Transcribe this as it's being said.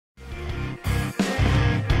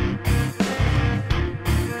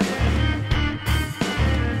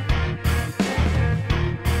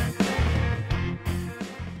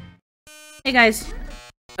Hey guys.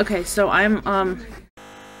 Okay, so I'm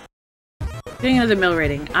doing another mill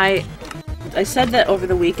rating. I said that over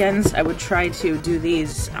the weekends I would try to do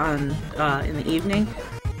these on in the evening,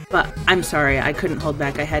 but I'm sorry, I couldn't hold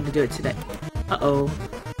back. I had to do it today. Uh-oh.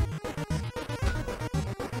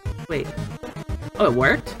 Wait. Oh, it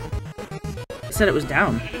worked? It said it was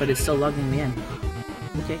down, but it's still logging me in.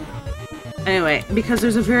 Okay. Anyway, because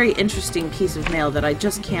there's a very interesting piece of mail that I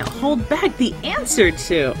just can't hold back the answer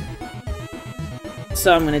to.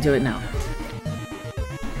 So I'm gonna do it now.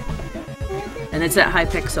 And it's at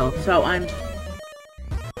Hypixel, so I'm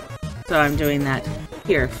doing that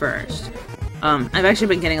here first. I've actually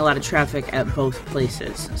been getting a lot of traffic at both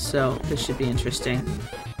places, so this should be interesting.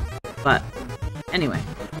 But anyway.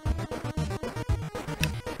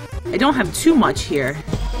 I don't have too much here.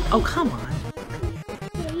 Oh, come on.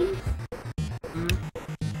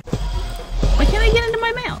 Why can't I get into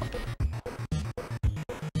my mail?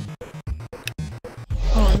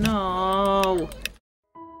 Oh no.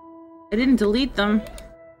 I didn't delete them.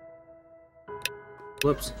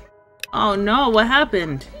 Whoops. Oh no, what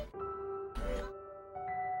happened?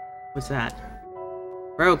 What's that?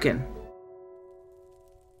 Broken.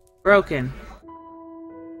 Broken.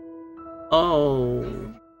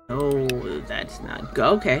 Oh. No, that's not go.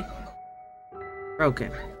 Okay.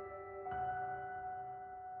 Broken.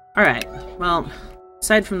 Alright, well,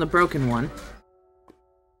 aside from the broken one,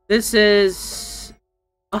 this is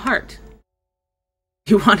a heart.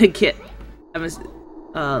 You want to get...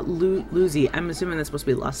 Lucy. I'm assuming that's supposed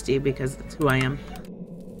to be Lusty because that's who I am.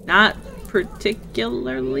 Not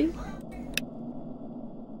particularly.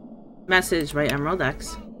 Message by Emerald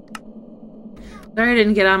X. Sorry I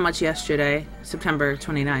didn't get on much yesterday, September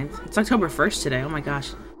 29th. It's October 1st today, oh my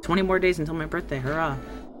gosh. 20 more days until my birthday, hurrah.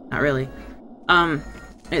 Not really.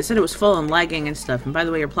 It said it was full and lagging and stuff, and by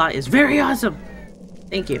the way, your plot is very awesome!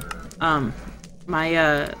 Thank you.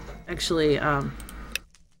 Actually, a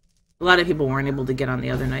lot of people weren't able to get on the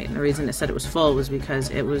other night, and the reason it said it was full was because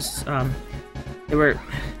it was, they were...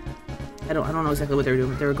 I don't know exactly what they were doing,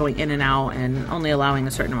 but they were going in and out and only allowing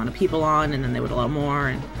a certain amount of people on, and then they would allow more,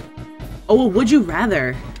 and... Oh, Would You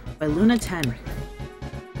Rather by Luna10.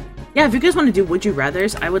 Yeah, if you guys want to do Would You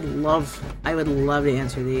Rathers, I would love to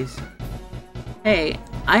answer these. Hey,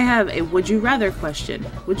 I have a Would You Rather question.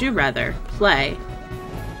 Would you rather play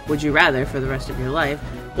Would You Rather for the rest of your life,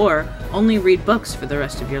 or only read books for the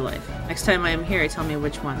rest of your life? Next time I am here, tell me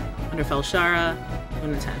which one. Underfell Shara,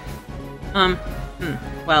 Luna10.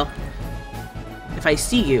 Well, if I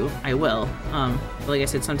see you, I will. But like I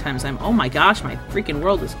said, sometimes I'm, oh my gosh, my freaking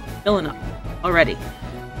world is filling up already.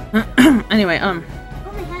 Anyway,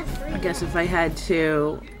 I guess if I had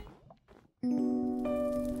to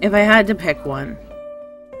pick one,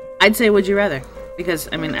 I'd say Would You Rather, because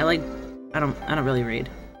I mean, I don't really read.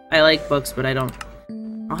 I like books, but I don't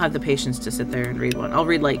have the patience to sit there and read one. I'll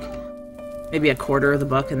read like maybe a quarter of the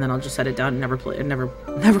book and then I'll just set it down and never play.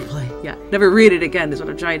 Yeah, never read it again is what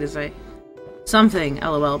I'm trying to say. Something,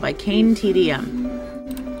 LOL, by Kane TDM.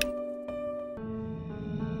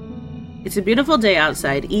 It's a beautiful day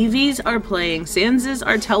outside. EVs are playing, Sanses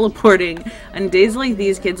are teleporting, and days like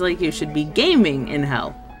these, kids like you should be gaming in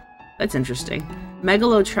hell. That's interesting.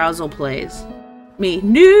 Megalotrousal plays. Me,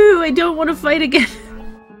 no, I don't want to fight again.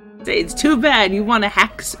 It's too bad, you want to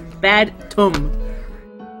hack's bad tum.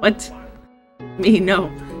 What? Me,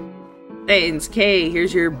 no. Thanes, K,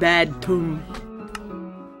 here's your bad tum.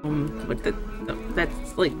 What the...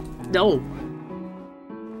 That's like... No.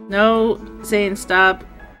 No, saying stop.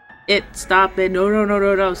 Stop it.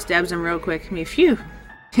 No. Stabs him real quick. Me, phew.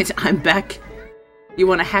 I'm back. You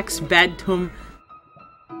want to hack's bad tum?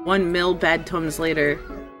 1 mil bad tums later.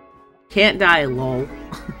 Can't die, lol.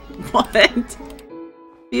 What?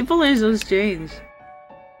 People are so strange.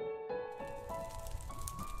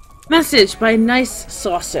 Message by Nice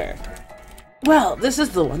Saucer. Well, this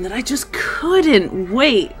is the one that I just couldn't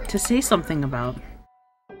wait to say something about.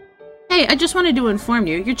 Hey, I just wanted to inform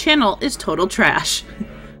you, your channel is total trash.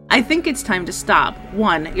 I think it's time to stop.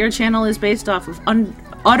 1, your channel is based off of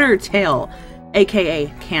Uttertail,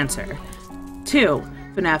 aka cancer. 2,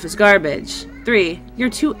 FNAF is garbage. 3,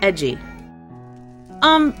 you're too edgy.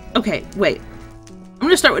 Okay, wait. I'm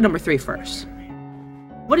gonna start with number 3 first.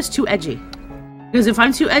 What is too edgy? Because if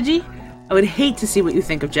I'm too edgy, I would hate to see what you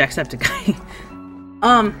think of Jacksepticeye.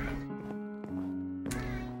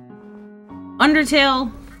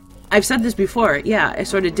 Undertale, I've said this before, yeah, I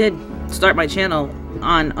sort of did start my channel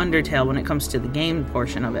on Undertale when it comes to the game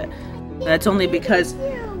portion of it. That's only because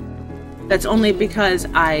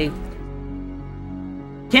I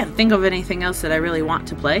can't think of anything else that I really want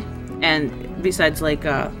to play. And besides, like,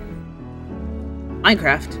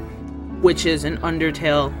 Minecraft. which is an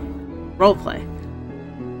Undertale roleplay.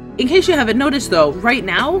 In case you haven't noticed though, right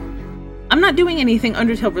now, I'm not doing anything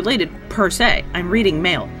Undertale related per se. I'm reading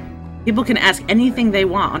mail. People can ask anything they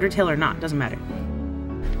want, Undertale or not, doesn't matter.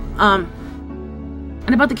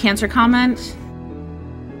 And about the cancer comment,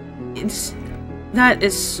 that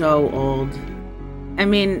is so old. I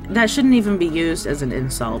mean, that shouldn't even be used as an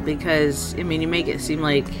insult because, I mean, you make it seem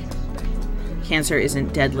like cancer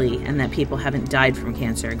isn't deadly and that people haven't died from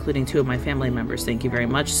cancer, including 2 of my family members, thank you very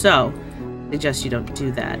much. So, I suggest you don't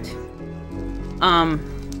do that.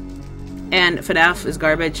 And FNAF is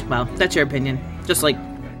garbage. Well, that's your opinion. Just like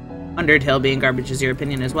Undertale being garbage is your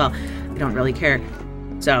opinion as well. I don't really care.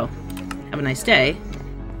 So, have a nice day.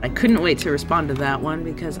 I couldn't wait to respond to that one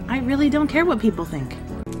because I really don't care what people think.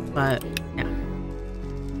 But, yeah.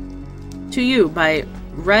 To You by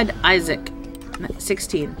Red Isaac,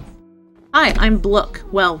 16. Hi, I'm Blook.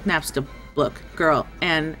 Well, Napsta Blook, girl.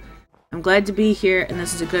 And I'm glad to be here, and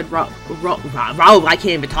this is a good I can't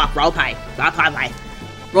even talk. Roleplay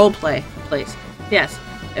place. Yes,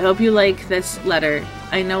 I hope you like this letter.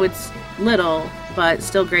 I know it's little, but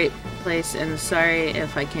still great place, and sorry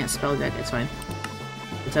if I can't spell good. It's fine.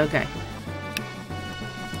 It's okay.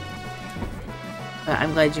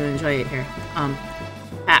 I'm glad you enjoy it here.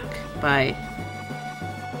 Pack by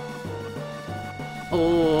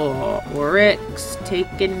Oryx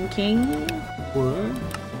Taken King. What?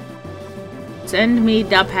 Send me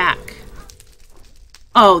the pack.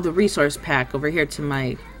 Oh, the resource pack over here to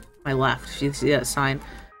my left. You see that sign?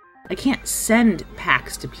 I can't send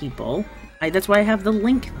packs to people. That's why I have the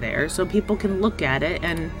link there, so people can look at it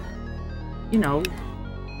and, you know,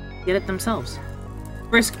 get it themselves.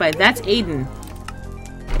 Frisk by That's Aiden.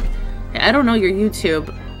 I don't know your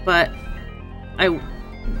YouTube, but I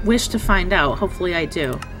wish to find out. Hopefully I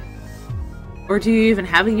do. Or do you even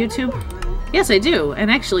have a YouTube? Yes, I do.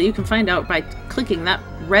 And actually, you can find out by clicking that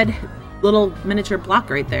red little miniature block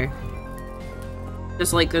right there.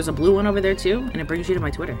 Just like there's a blue one over there too, and it brings you to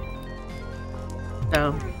my Twitter.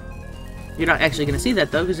 So, you're not actually going to see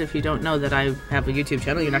that though, because if you don't know that I have a YouTube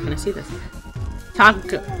channel, you're not going to see this.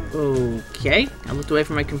 Okay. I looked away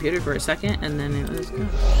from my computer for a second, and then it was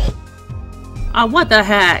gone. What the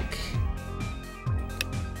heck?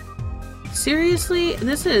 Seriously?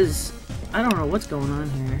 This is... I don't know what's going on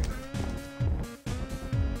here.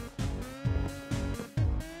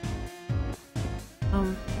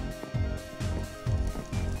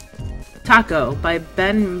 Taco by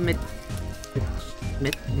Ben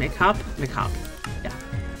McHop? McHop. Yeah.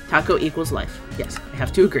 Taco equals life. Yes, I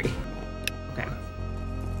have to agree. Okay.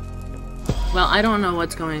 Well, I don't know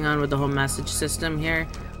what's going on with the whole message system here.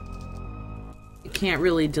 You can't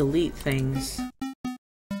really delete things.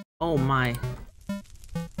 Oh my.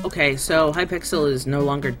 Okay, so Hypixel is no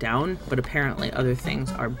longer down, but apparently other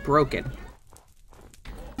things are broken.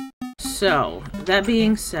 So, that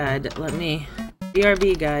being said, let me...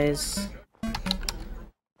 BRB, guys.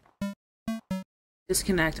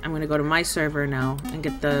 Disconnect. I'm gonna go to my server now and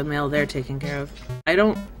get the mail there taken care of. I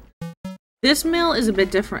don't... This mail is a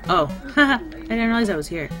bit different. Oh, haha, I didn't realize I was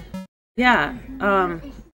here. Yeah,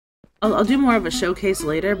 I'll do more of a showcase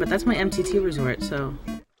later, but that's my MTT resort, so...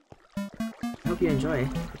 I hope you enjoy.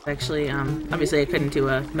 It's actually, obviously I couldn't do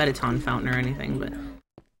a Metaton fountain or anything, but...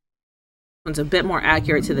 This one's a bit more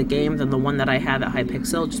accurate to the game than the one that I have at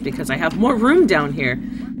Hypixel, just because I have more room down here.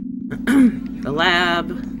 The lab,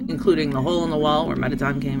 including the hole in the wall where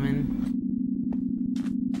Metaton came in.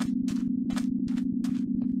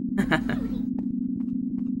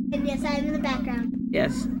 And yes, I'm in the background.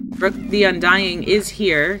 Yes. Brooke the Undying is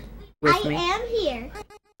here with me. I am here.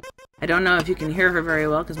 I don't know if you can hear her very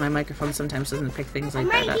well, because my microphone sometimes doesn't pick things like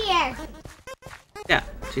that up. I'm right here. Yeah,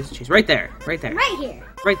 she's right there. Right there. Right here.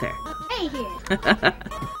 Right there. Right here.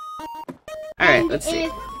 Alright, let's see.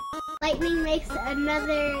 If Lightning makes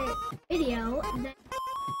another video, then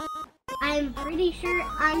I'm pretty sure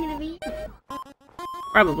I'm gonna be in it.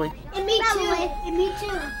 Probably. And me too. And me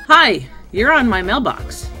too. Hi! You're on my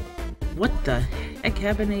mailbox. What the heck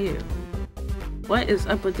happened to you? What is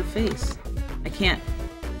up with the face? I can't...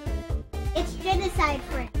 It's genocide,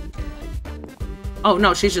 friend. Oh,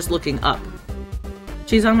 no, she's just looking up.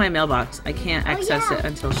 She's on my mailbox. I can't access it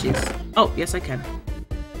until she's... Oh, yes I can.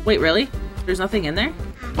 Wait, really? There's nothing in there?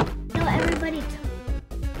 No, everybody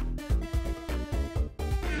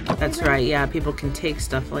That's right, yeah, people can take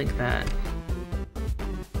stuff like that.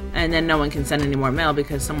 And then no one can send any more mail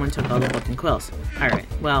because someone took all the book and quills. Alright,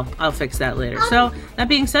 well, I'll fix that later. So, that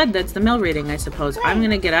being said, that's the mail reading, I suppose. I'm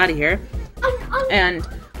gonna get out of here. And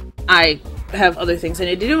I have other things I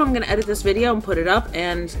need to do. I'm gonna edit this video and put it up,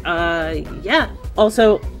 and yeah.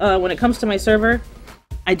 Also, when it comes to my server,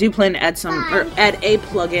 I do plan to add add a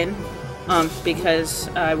plugin, because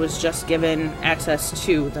I was just given access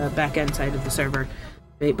to the back-end side of the server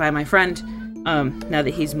by my friend, now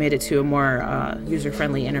that he's made it to a more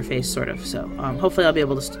user-friendly interface, sort of. So hopefully I'll be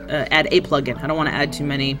able to add a plugin. I don't want to add too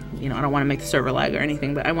many, you know, I don't want to make the server lag or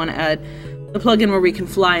anything, but I want to add the plugin where we can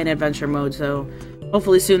fly in adventure mode, so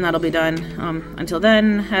hopefully soon that'll be done. Until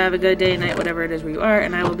then, have a good day, night, whatever it is where you are,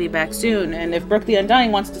 and I will be back soon. And if Brooke the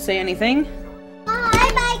Undying wants to say anything...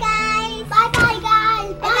 Bye-bye, guys! Bye-bye,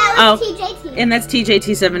 guys! And that was TJT. And that's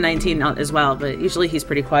TJT719 as well, but usually he's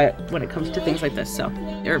pretty quiet when it comes to things like this, so...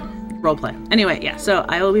 Or roleplay. Anyway, yeah, so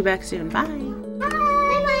I will be back soon. Bye! Bye!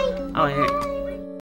 Bye-bye! Oh, yeah.